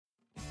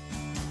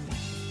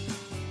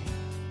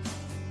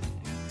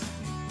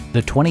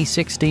the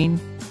 2016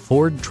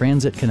 Ford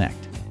Transit Connect.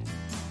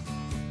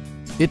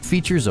 It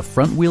features a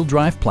front-wheel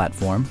drive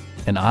platform,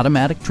 an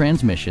automatic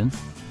transmission,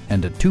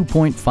 and a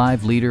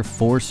 2.5-liter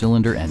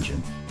four-cylinder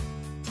engine.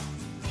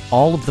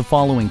 All of the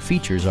following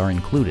features are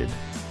included: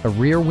 a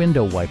rear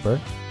window wiper,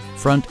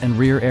 front and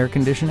rear air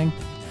conditioning,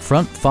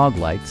 front fog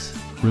lights,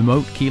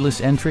 remote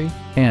keyless entry,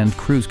 and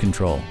cruise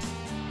control.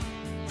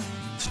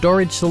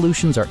 Storage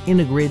solutions are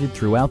integrated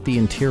throughout the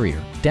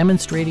interior,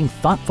 demonstrating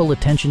thoughtful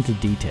attention to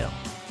detail.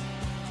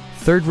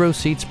 Third-row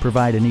seats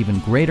provide an even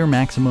greater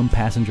maximum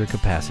passenger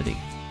capacity.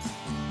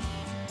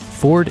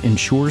 Ford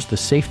ensures the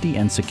safety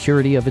and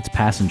security of its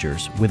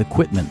passengers with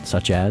equipment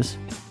such as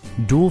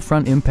dual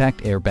front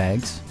impact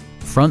airbags,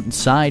 front and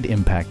side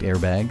impact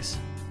airbags,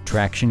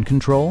 traction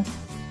control,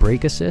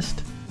 brake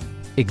assist,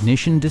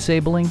 ignition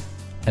disabling,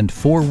 and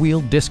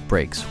four-wheel disc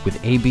brakes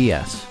with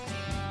ABS.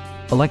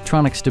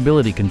 Electronic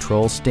stability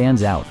control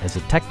stands out as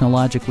a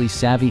technologically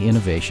savvy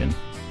innovation,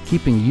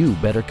 keeping you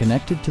better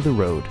connected to the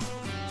road.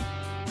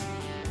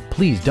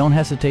 Please don't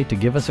hesitate to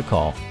give us a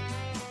call.